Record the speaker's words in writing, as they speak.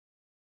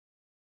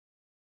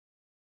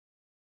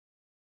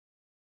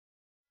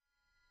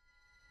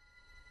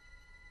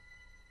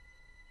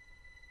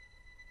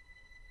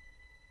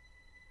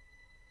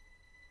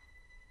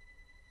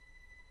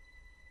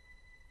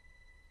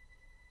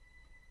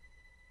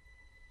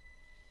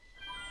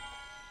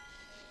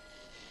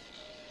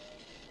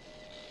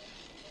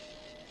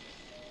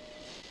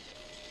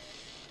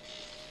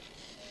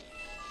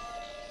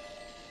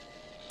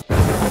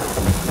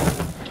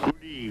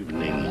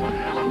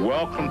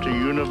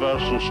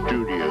Universal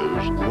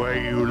Studios,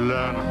 where you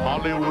learn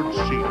Hollywood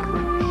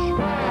secrets.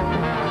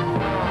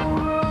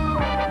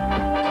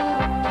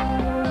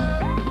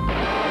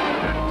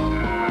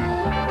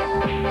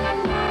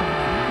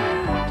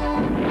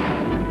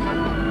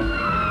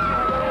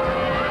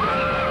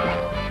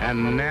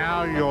 And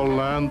now you'll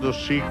learn the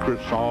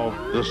secrets of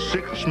the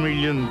 $6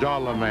 Million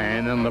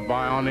Man and the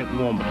Bionic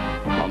Woman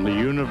on the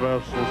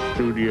Universal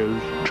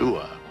Studios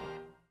tour.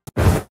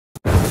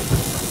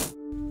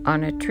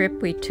 On a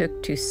trip we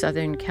took to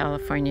Southern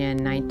California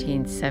in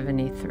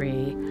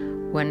 1973,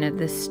 one of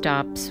the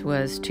stops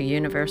was to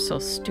Universal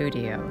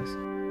Studios.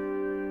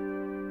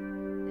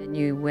 And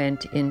you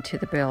went into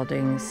the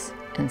buildings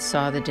and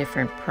saw the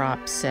different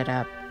props set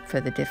up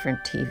for the different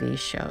TV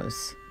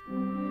shows.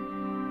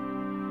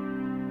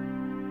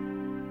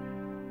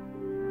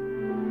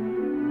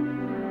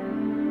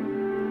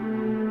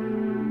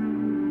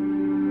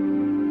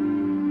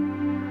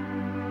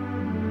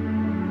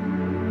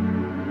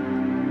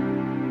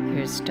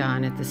 Here's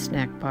Don at the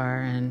snack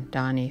bar and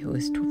Donnie, who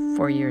is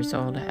 4 years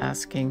old,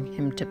 asking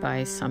him to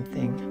buy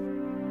something.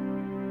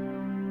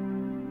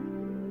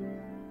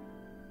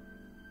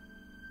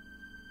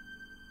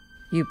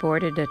 You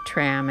boarded a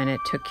tram and it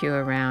took you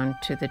around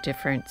to the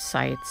different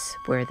sites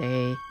where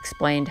they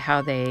explained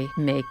how they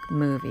make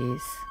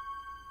movies.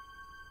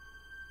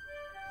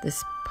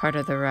 This part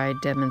of the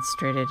ride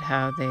demonstrated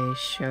how they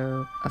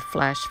show a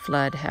flash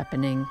flood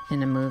happening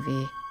in a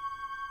movie.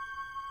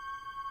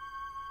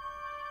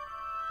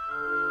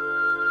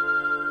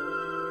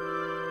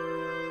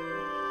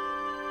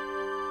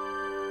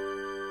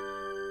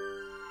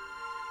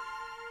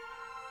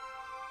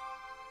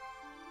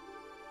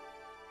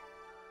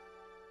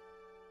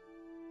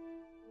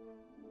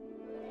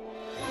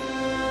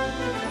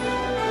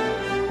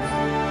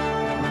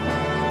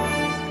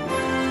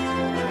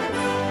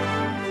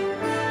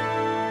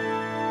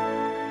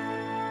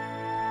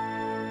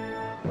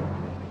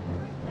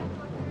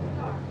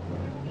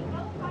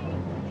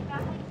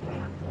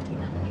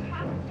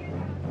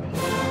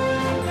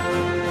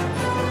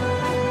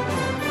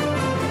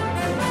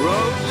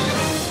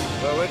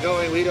 Roads? Where we're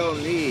going, we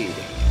don't need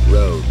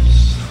roads.